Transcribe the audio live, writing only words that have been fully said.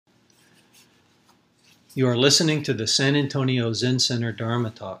You are listening to the San Antonio Zen Center Dharma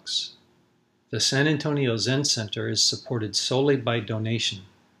Talks. The San Antonio Zen Center is supported solely by donation,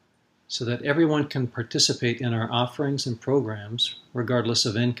 so that everyone can participate in our offerings and programs regardless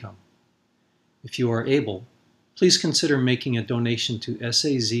of income. If you are able, please consider making a donation to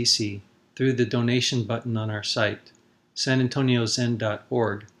SAZC through the donation button on our site,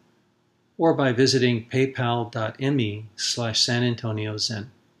 sanantoniozen.org, or by visiting paypal.me/sanantoniozen.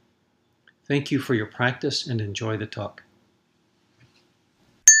 Thank you for your practice and enjoy the talk.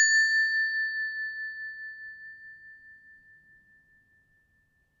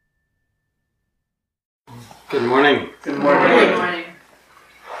 Good morning. Good morning. Good morning.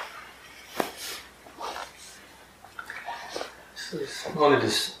 I wanted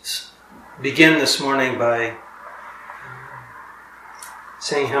to begin this morning by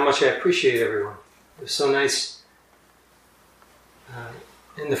saying how much I appreciate everyone. It was so nice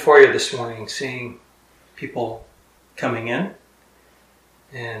in the foyer this morning seeing people coming in,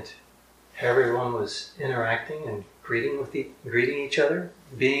 and everyone was interacting and greeting each other,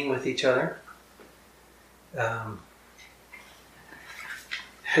 being with each other.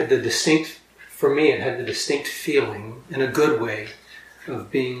 For me, it had the distinct feeling, in a good way,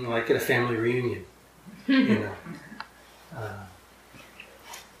 of being like at a family reunion, you know.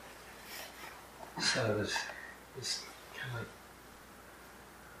 So it was kind of like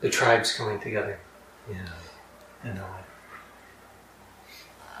the tribes coming together, you know, in a way.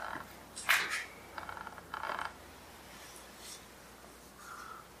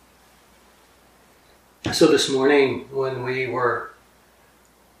 So this morning, when we were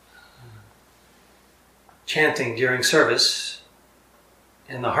chanting during service,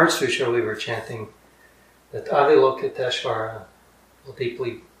 in the Heart Sutra we were chanting that Avalokiteshvara,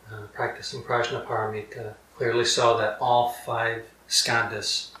 deeply practicing Prajnaparamita, clearly saw that all 5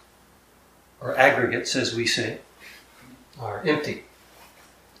 skandhas, or aggregates as we say, are empty.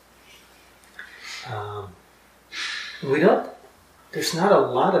 There's not a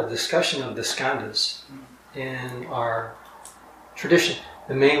lot of discussion of the skandhas in our tradition.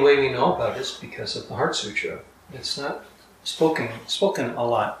 The main way we know about it is because of the Heart Sutra. It's not spoken a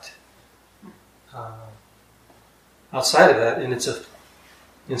lot outside of that, and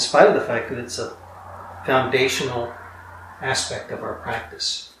in spite of the fact that it's a foundational aspect of our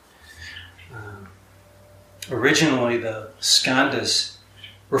practice. Originally, the skandhas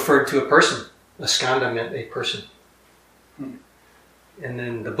referred to a person. A skandha meant a person. And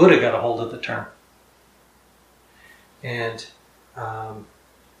then the Buddha got a hold of the term. And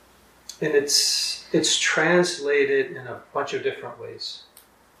it's translated in a bunch of different ways.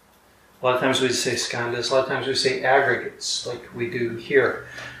 A lot of times we say skandhas, a lot of times we say aggregates, like we do here.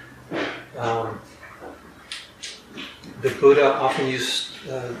 The Buddha often used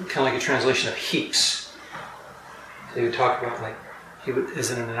kind of like a translation of heaps. So he would talk about, like, as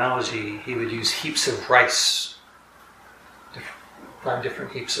an analogy, he would use heaps of rice. 5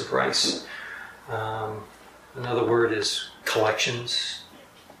 different heaps of rice. Another word is collections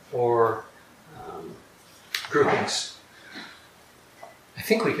or groupings. I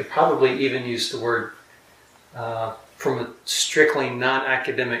think we could probably even use the word, from a strictly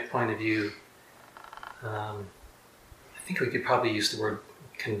non-academic point of view, I think we could probably use the word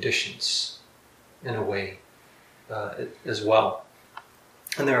conditions in a way as well.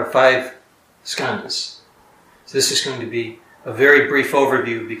 And there are 5 skandhas. So this is going to be a very brief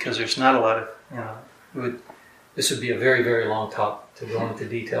overview because there's not a lot of, this would be a very, very long talk to go into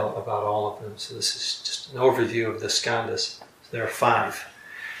detail about all of them. So this is just an overview of the skandhas. So there are 5.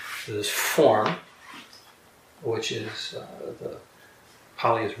 So there's form, which is, the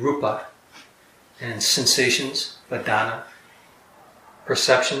Pali is rupa, and sensations, vedana,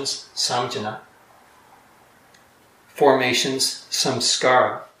 perceptions, samjana, formations,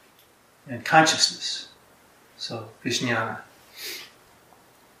 samskara, and consciousness, so vijnana.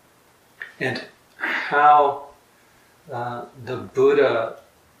 And how the Buddha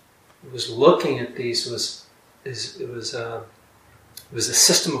was looking at these was a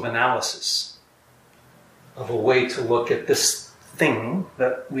system of analysis, of a way to look at this thing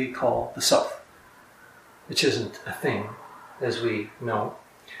that we call the self, which isn't a thing, as we know.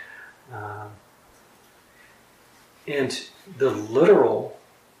 And the literal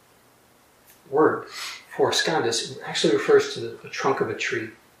word for skandhas actually refers to the trunk of a tree.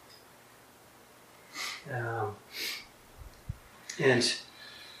 And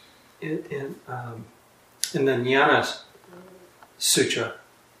in the Jnana Sutta,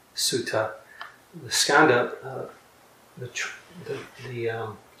 the skandha, the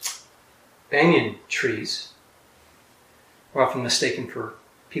banyan trees are often mistaken for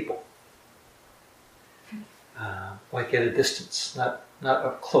people. like at a distance, not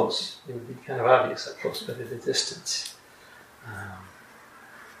up close. It would be kind of obvious up close, but at a distance.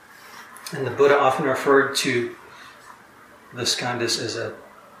 And the Buddha often referred to the skandhas as a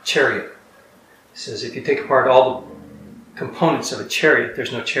chariot. He says if you take apart all the components of a chariot,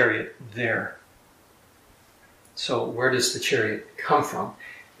 there's no chariot there. So where does the chariot come from?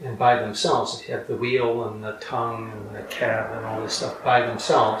 And by themselves, if you have the wheel and the tongue and the cab and all this stuff by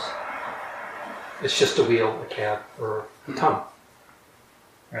themselves, it's just a wheel, a cab, or a tongue.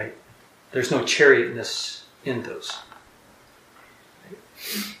 Right? There's no chariotness in those.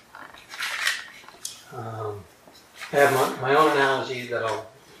 I have my own analogy that I'll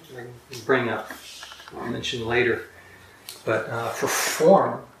bring up, I'll mention later. But for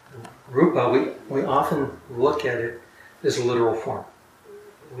form, rupa, we often look at it as a literal form.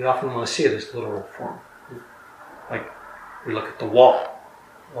 We often want to see it as literal form. Like we look at the wall,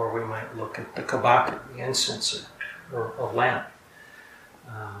 or we might look at the kabaka, the incense, or a lamp.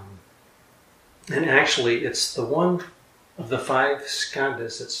 And actually, it's the one of the 5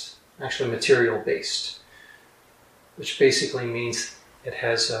 skandhas that's actually material-based, which basically means it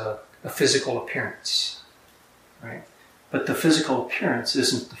has a physical appearance, right? But the physical appearance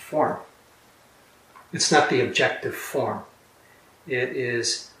isn't the form. It's not the objective form. It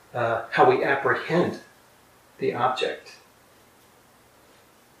is how we apprehend the object.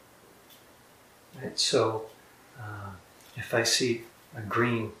 Right? So, if I see a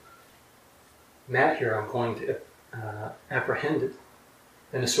green mat here, I'm going to apprehend it.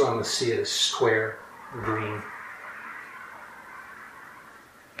 And so I'm going to see it as square, green.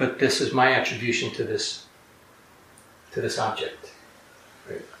 But this is my attribution to this object.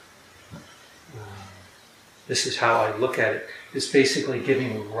 Right? This is how I look at it. It's basically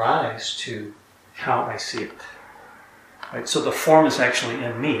giving rise to how I see it. Right? So the form is actually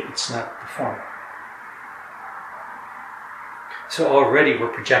in me. It's not the form. So already we're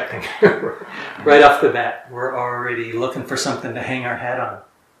projecting. Right off the bat, we're already looking for something to hang our hat on,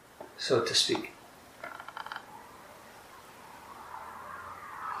 so to speak.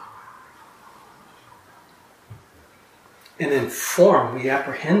 And in form, we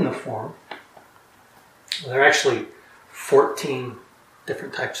apprehend the form. There are actually 14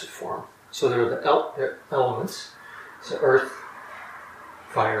 different types of form. So there are the elements, so earth,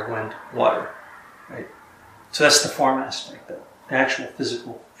 fire, wind, water, right? So that's the form aspect of it, the actual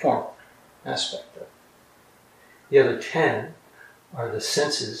physical form aspect of it. The other 10 are the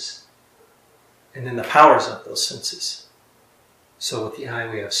senses, and then the powers of those senses. So with the eye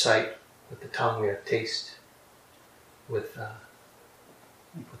we have sight, with the tongue we have taste, with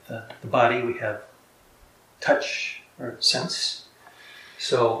the body we have touch or sense.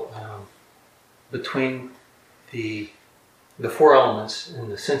 So between the 4 elements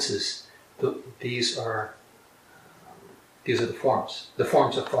and the senses, these are the forms. The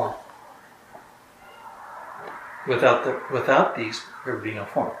forms of form. Without these, there would be no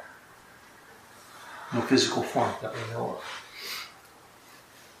form. No physical form that we know of.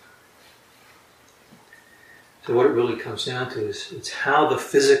 So what it really comes down to is it's how the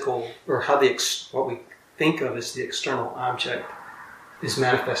physical, or how what we think of as the external object is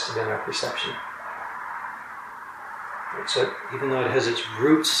manifested in our perception. Right, so even though it has its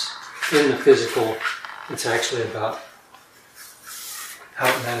roots in the physical, it's actually about how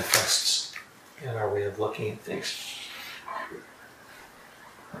it manifests in our way of looking at things.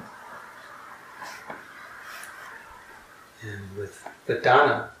 And with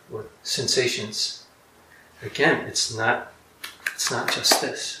Vedana, with sensations, again, it's not just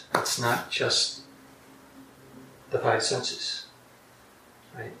this. It's not just the 5 senses.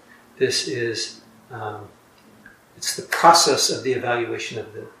 Right? This is it's the process of the evaluation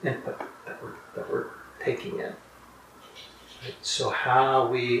of the input that we're taking in. Right? So how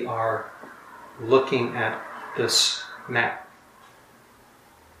we are looking at this map.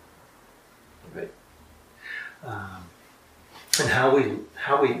 Right? And how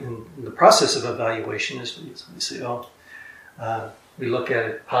we in the process of evaluation is we say, we look at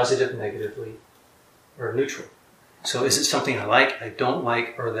it positive, negatively, or neutral. So is it something I like, I don't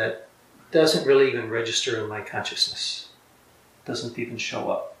like, or that doesn't really even register in my consciousness? Doesn't even show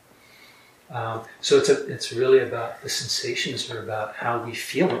up. So it's really about the sensations are about how we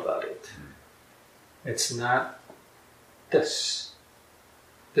feel about it. It's not this.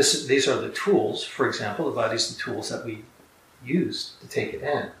 These are the tools. For example, the body's the tools that we use to take it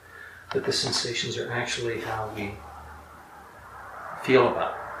in. But the sensations are actually how we feel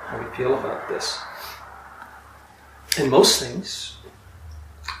about this. And most things,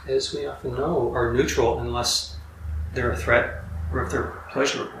 as we often know, are neutral unless they're a threat or if they're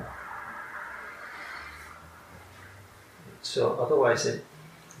pleasurable. So otherwise,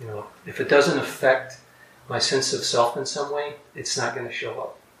 if it doesn't affect my sense of self in some way, it's not going to show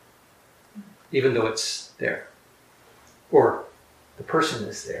up, even though it's there, or the person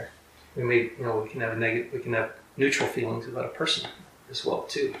is there. We can have neutral feelings about a person as well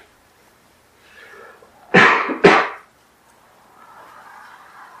too.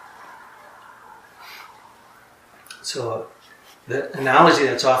 So the analogy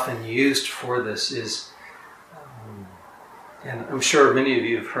that's often used for this is, and I'm sure many of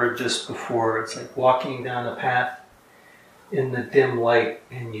you have heard this before, it's like walking down a path in the dim light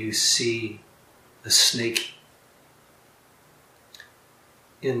and you see the snake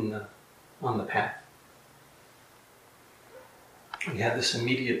on the path. You have this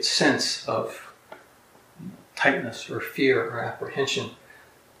immediate sense of tightness or fear or apprehension.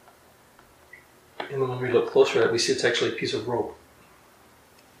 And when we look closer at it, we see it's actually a piece of rope.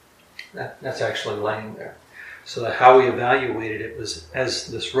 That's actually laying there. So that how we evaluated it was as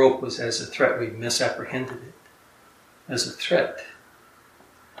this rope was as a threat. We misapprehended it as a threat.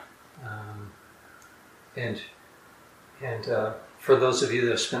 And for those of you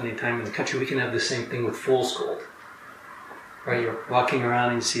that are spending time in the country, we can have the same thing with fool's gold. Right? You're walking around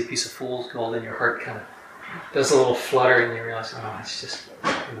and you see a piece of fool's gold and your heart kind of does a little flutter and you realize, oh, it's just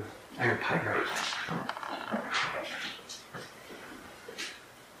iron pyrite.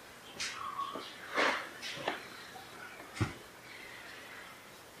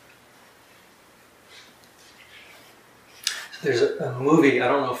 There's a movie, I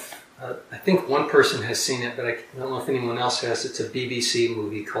don't know if, I think one person has seen it, but I don't know if anyone else has. It's a BBC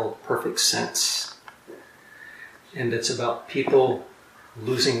movie called Perfect Sense. And it's about people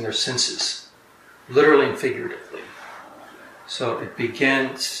losing their senses, literally and figuratively. So it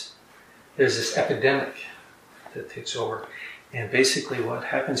begins, there's this epidemic that takes over. And basically what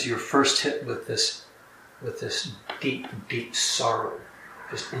happens, you're first hit with this deep, deep sorrow,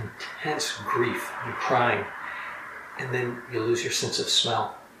 this intense grief, you're crying. And then you lose your sense of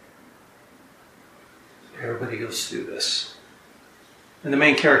smell. Everybody goes through this. And the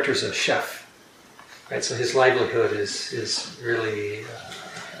main character is a chef, right? So his livelihood is really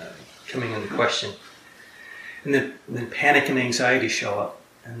coming into question. And then panic and anxiety show up.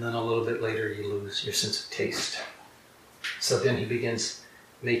 And then a little bit later you lose your sense of taste. So then he begins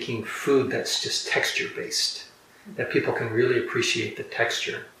making food that's just texture-based, that people can really appreciate the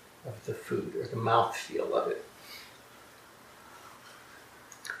texture of the food or the mouthfeel of it.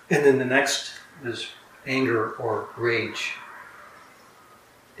 And then the next is anger or rage.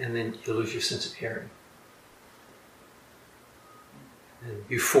 And then you lose your sense of hearing. And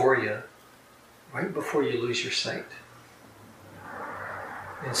euphoria, right before you lose your sight.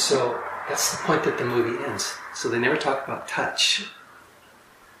 And so that's the point that the movie ends. So they never talk about touch.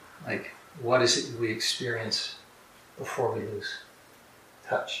 Like, what is it we experience before we lose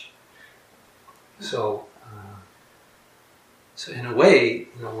touch? So in a way,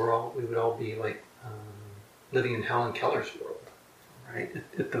 we would all be like living in Helen Keller's world, right?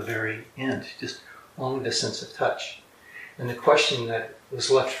 At the very end, just only the sense of touch. And the question that was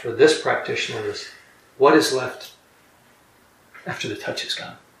left for this practitioner is, what is left after the touch is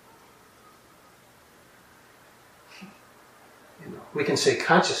gone? We can say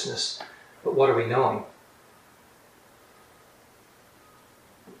consciousness, but what are we knowing?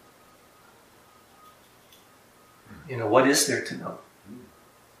 What is there to know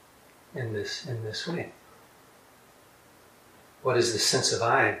in this way? What is the sense of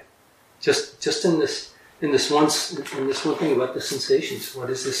I? Just in this one thing about the sensations. What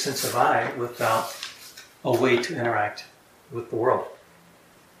is this sense of I without a way to interact with the world?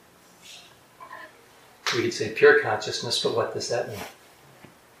 We could say pure consciousness, but what does that mean?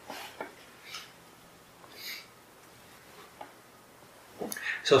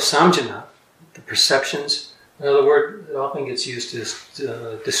 So samjana, the perceptions. Another word that often gets used is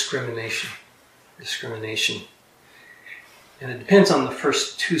discrimination. Discrimination. And it depends on the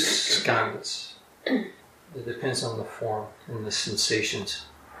first two skandhas. It depends on the form and the sensations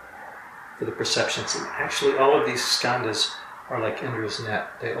for the perceptions. And actually all of these skandhas are like Indra's net.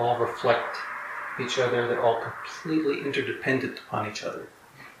 They all reflect each other. They're all completely interdependent upon each other.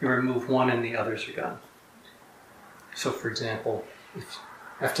 You remove one and the others are gone. So for example, if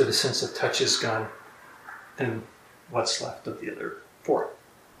after the sense of touch is gone, then what's left of the other four?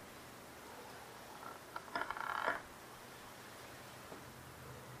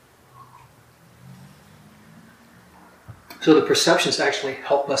 So the perceptions actually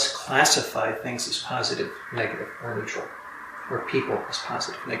help us classify things as positive, negative, or neutral, or people as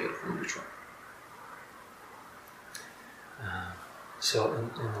positive, negative, or neutral. So in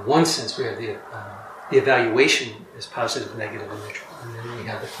one sense, we have the the evaluation is positive, negative, and neutral. And then we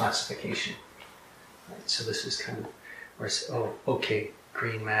have the classification. Right? So this is kind of where it's, oh, okay,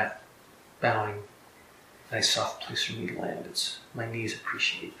 green mat, bowing, nice soft place for me to land. My knees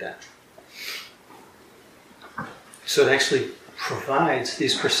appreciate that. So it actually provides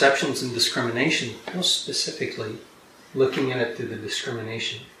these perceptions and discrimination, most specifically looking at it through the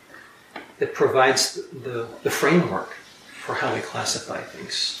discrimination. It provides the framework for how we classify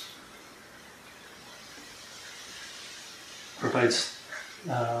things. Provides,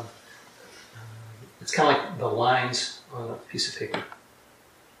 it's kind of like the lines on a piece of paper,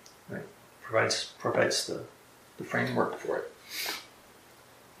 right? Provides the framework for it.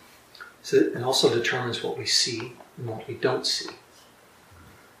 So it also determines what we see and what we don't see.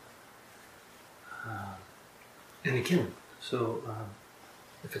 And again, so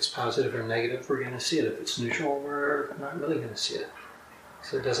if it's positive or negative, we're going to see it. If it's neutral, we're not really going to see it.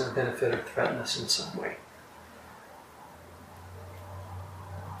 So it doesn't benefit or threaten us in some way.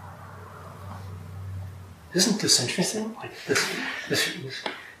 Isn't this interesting?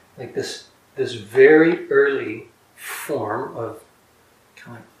 Like this very early form of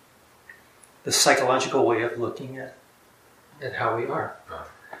kind of the psychological way of looking at how we are.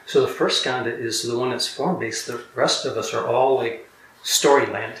 So the first skandha is the one that's form-based. The rest of us are all like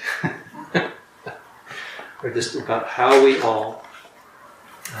storyland. We're just about how we all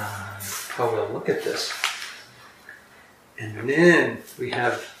look at this. And then we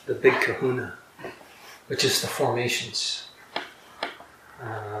have the big kahuna, which is the formations.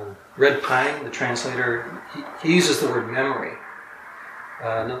 Red Pine, the translator, he uses the word memory.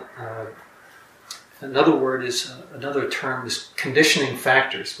 Another term is conditioning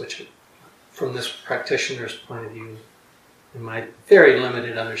factors, which from this practitioner's point of view, in my very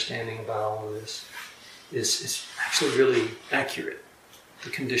limited understanding about all of this, is actually really accurate,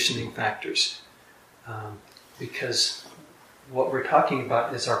 the conditioning factors. Because what we're talking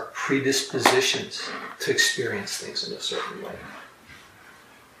about is our predispositions to experience things in a certain way.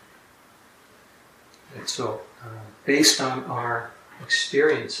 And so, based on our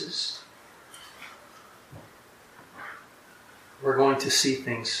experiences, we're going to see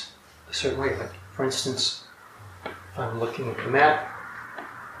things a certain way. Like, for instance, if I'm looking at the mat,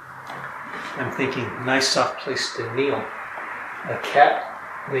 I'm thinking, nice soft place to kneel. A cat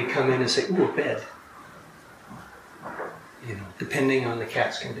may come in and say, ooh, a bed. Depending on the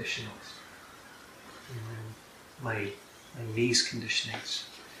cat's conditionings. And my knees conditionings.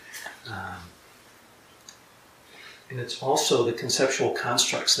 And it's also the conceptual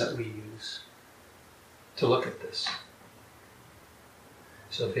constructs that we use to look at this.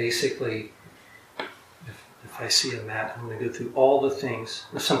 So basically, if I see a mat, I'm going to go through all the things.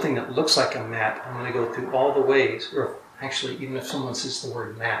 If something that looks like a mat, I'm going to go through all the ways, or actually, even if someone says the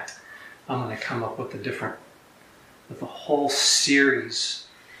word mat, I'm going to come up with a whole series,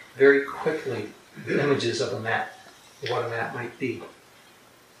 very quickly, images of a mat, what a mat might be.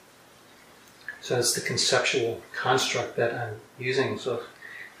 So that's the conceptual construct that I'm using. So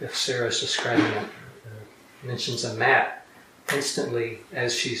if Sarah's describing it, mentions a mat, instantly,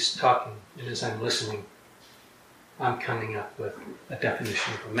 as she's talking and as I'm listening, I'm coming up with a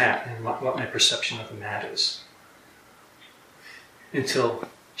definition of a mat and what my perception of a mat is. Until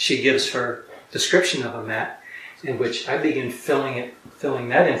she gives her description of a mat, in which I begin filling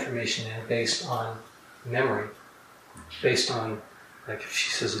that information in based on memory, based on, like if she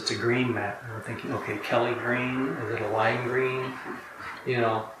says it's a green mat, and I'm thinking, okay, Kelly green, is it a lime green?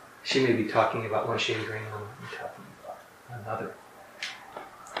 She may be talking about one shade of green, I might be talking about another.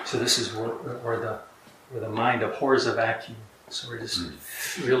 So this is where the mind abhors a vacuum. So we're just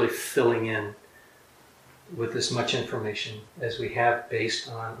really filling in with as much information as we have based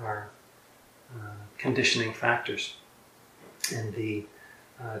on our conditioning factors. And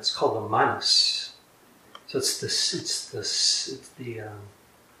it's called the manas. So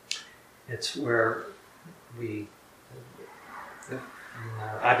it's where we, in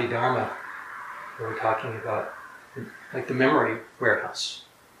Abhidharma, where we're talking about like the memory warehouse.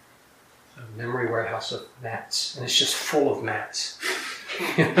 A memory warehouse of mats, and it's just full of mats.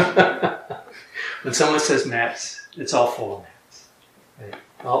 When someone says mats, it's all full of mats. Right?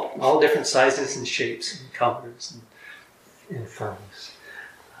 All different sizes and shapes and colors and forms.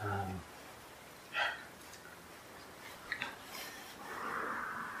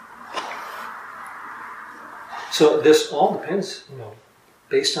 So this all depends,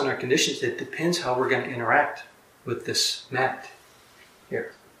 based on our conditions, it depends how we're going to interact with this mat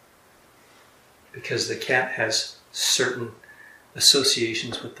here. Because the cat has certain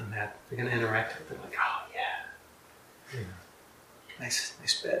associations with the mat. They're going to interact with it like, oh yeah,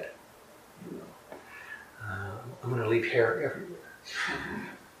 nice bed. I'm going to leave hair everywhere.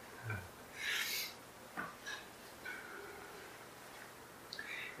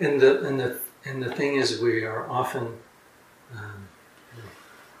 And the thing is, we are often,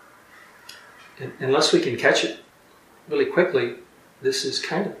 unless we can catch it really quickly, this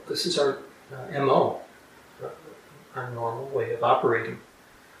is our MO, our normal way of operating.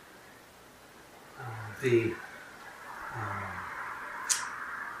 The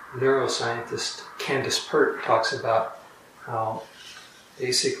neuroscientist Candace Pert talks about how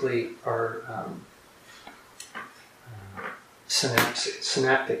basically our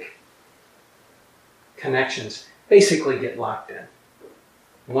synaptic connections basically get locked in.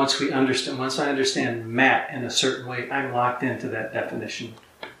 Once I understand mat in a certain way, I'm locked into that definition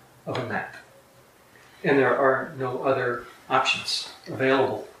of a mat. And there are no other options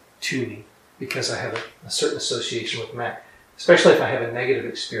available to me because I have a certain association with mat, especially if I have a negative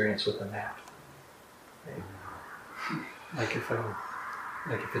experience with the mat. Okay? Like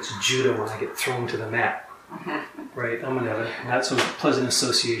if it's judo and I get thrown to the mat, right? I'm going to have a not so pleasant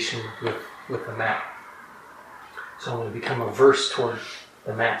association with the mat. So I'm going to become averse toward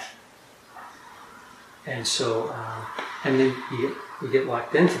the mat. And so, and then you get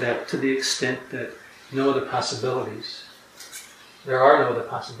locked into that to the extent that no other possibilities. There are no other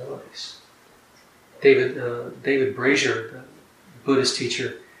possibilities. David Brazier, the Buddhist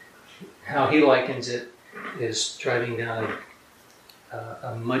teacher, how he likens it is driving down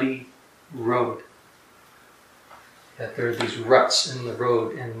a muddy road. That there are these ruts in the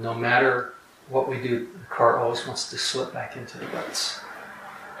road, and no matter what we do, the car always wants to slip back into the ruts.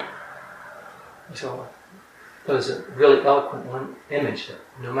 So that was a really eloquent image that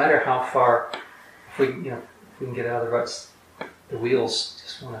no matter how far, if we can get out of the ruts, the wheels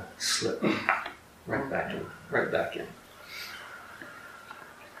just want to slip right back in.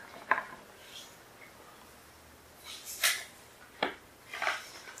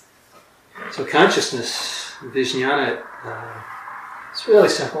 So consciousness, Vijnana, it's really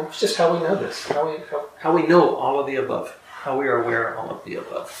simple. It's just how we know this, how we know all of the above, how we are aware of all of the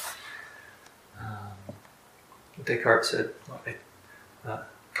above. Descartes said,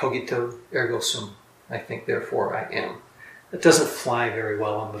 cogito ergo sum, I think therefore I am. That doesn't fly very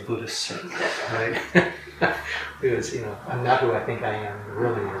well on the Buddhist circuit, right? Because, I'm not who I think I am, it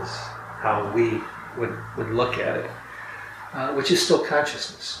really is how we would look at it, which is still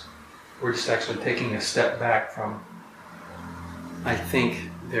consciousness. We're just actually taking a step back from I think,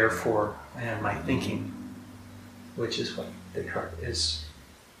 therefore I am my thinking, which is what Descartes is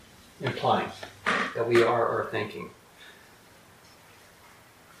implying, that we are our thinking.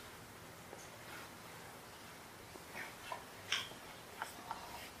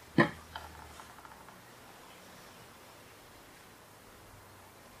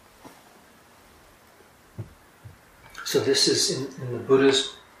 So this is in the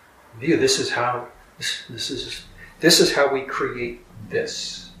Buddha's view. This is how we create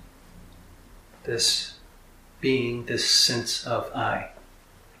this being, this sense of I,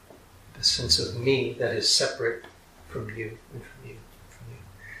 this sense of me that is separate from you and from you,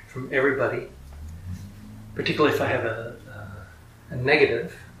 from everybody. Particularly if I have a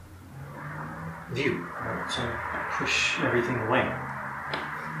negative view, right? So I push everything away.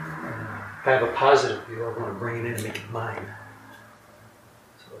 If I have a positive view, I want to bring it in and make it mine.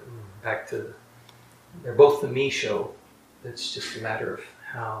 So back to, they're both the me show. It's just a matter of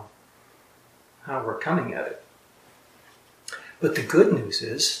how we're coming at it. But the good news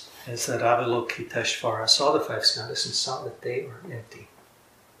is that Avalokiteshvara saw the five skandhas and saw that they are empty.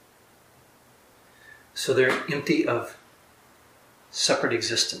 So they're empty of separate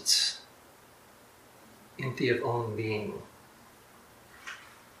existence, empty of own being.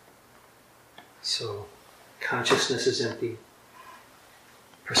 So consciousness is empty,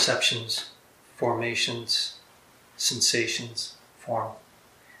 perceptions, formations, sensations, form,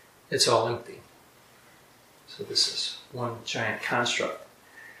 it's all empty. So this is one giant construct.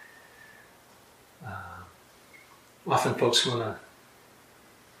 Often folks who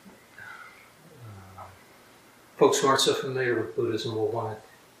aren't so familiar with Buddhism will want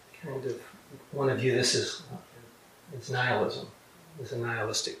to view this as nihilism, as a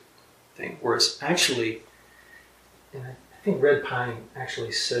nihilistic thing. Whereas actually, and I think Red Pine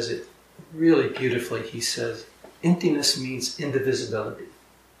actually says it really beautifully. He says, emptiness means indivisibility.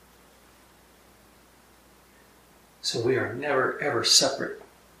 So we are never ever separate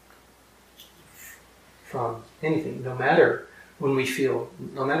from anything, no matter if we feel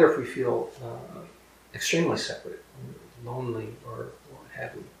extremely separate, lonely, or what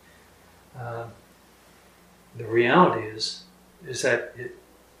have you. The reality is that it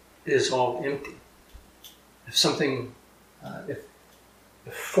is all empty. if something, if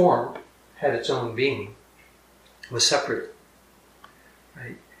form had its own being, was separate,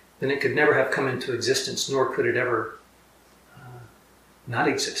 right, then it could never have come into existence, nor could it ever not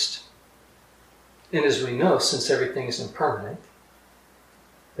exist. And as we know, since everything is impermanent,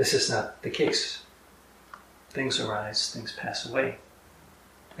 this is not the case. Things arise, things pass away,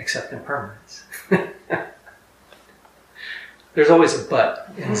 except impermanence. There's always a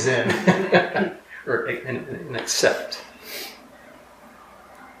but in Zen, or an except.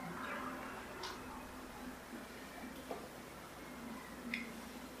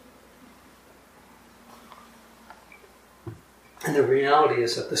 And the reality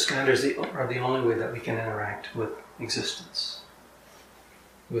is that the skandhas are the only way that we can interact with existence.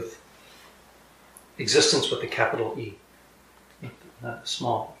 With existence with a capital E, not a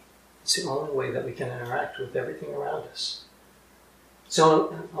small. It's the only way that we can interact with everything around us. It's the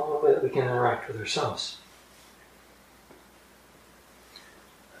only way that we can interact with ourselves.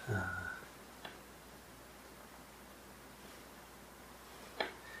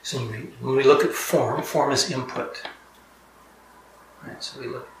 So when we look at form is input. Right, so we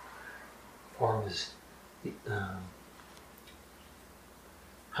look, form is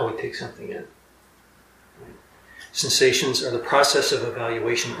how we take something in. Right? Sensations are the process of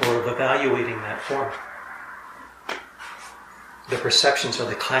evaluation or of evaluating that form. The perceptions are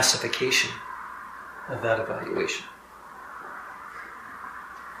the classification of that evaluation.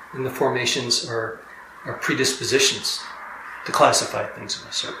 And the formations are predispositions to classify things in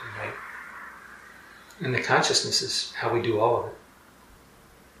a certain way. And the consciousness is how we do all of it.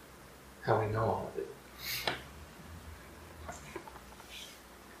 How we know all of it.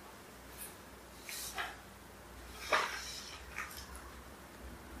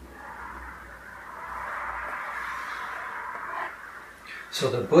 So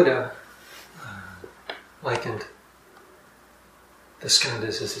the Buddha likened the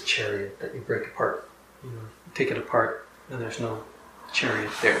skandhas as a chariot that you break apart. You take it apart, and there's no chariot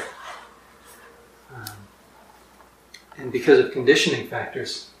there. And because of conditioning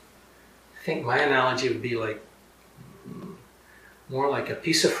factors, I think my analogy would be like more like a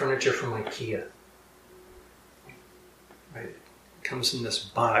piece of furniture from IKEA. Right? It comes in this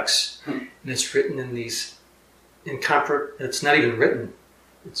box, and it's written in these it's not even written.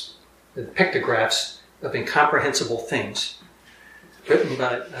 It's the pictographs of incomprehensible things, written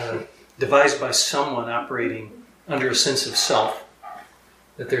by, devised by someone operating under a sense of self.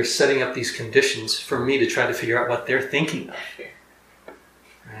 That they're setting up these conditions for me to try to figure out what they're thinking of.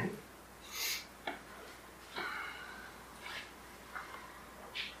 Right?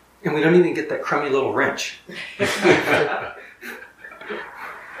 And we don't even get that crummy little wrench.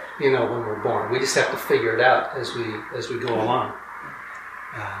 When we're born. We just have to figure it out as we go along.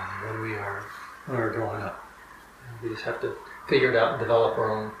 When we're growing up. We just have to figure it out and develop our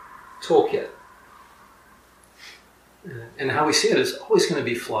own toolkit. And how we see it is always going to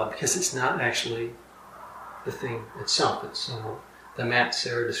be flawed because it's not actually the thing itself. It's the mat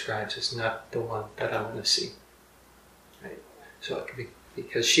Sarah describes is not the one that I want to see. Right? So it could be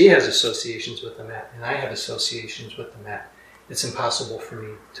because she has associations with the mat and I have associations with the mat. It's impossible for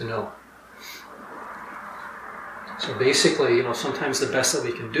me to know. So basically, sometimes the best that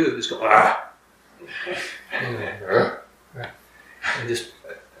we can do is go and just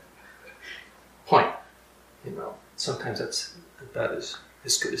point. Sometimes that's about as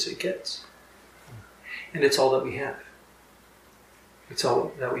good as it gets. And it's all that we have. It's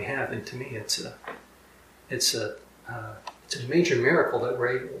all that we have, and to me it's a major miracle that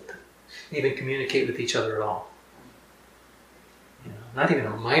we're able to even communicate with each other at all. Not even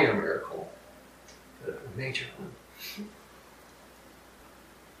a minor miracle, but a major one.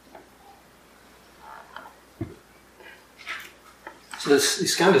 So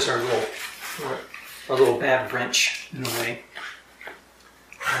these skandhas are a little bad wrench in a way.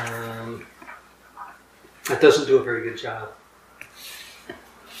 It doesn't do a very good job.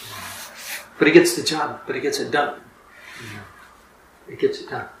 But it gets the job, but it gets it done. It gets it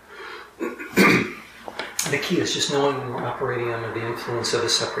done. The key is just knowing when we're operating under the influence of a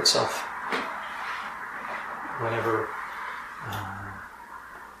separate self. Whenever,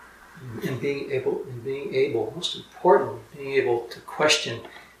 and being able, most important, being able to question,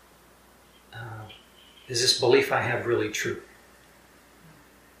 is this belief I have really true?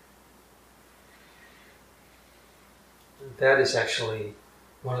 That is actually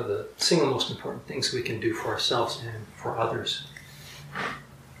one of the single most important things we can do for ourselves and for others.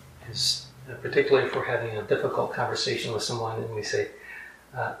 Is particularly if we're having a difficult conversation with someone and we say,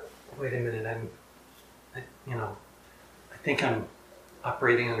 wait a minute, I think I'm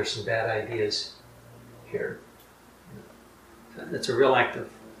operating under some bad ideas here. It's a real act of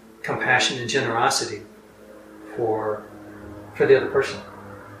compassion and generosity for the other person.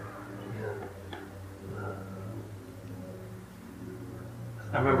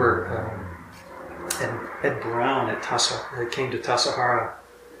 I remember Ed Brown at came to Tassajara,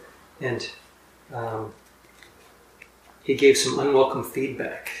 and he gave some unwelcome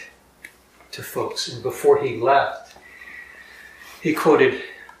feedback to folks. And before he left, he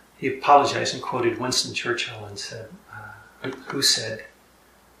apologized and quoted Winston Churchill and said, who said,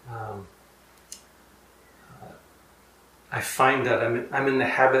 I find that I'm in the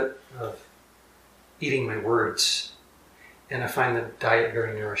habit of eating my words, and I find the diet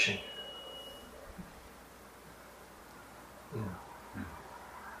very nourishing.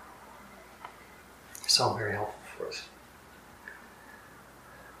 It's all very helpful for us.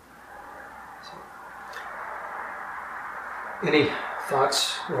 So, any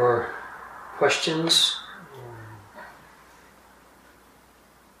thoughts or questions?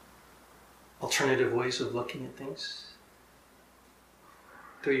 Alternative ways of looking at things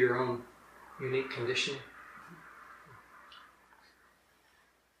through your own unique condition?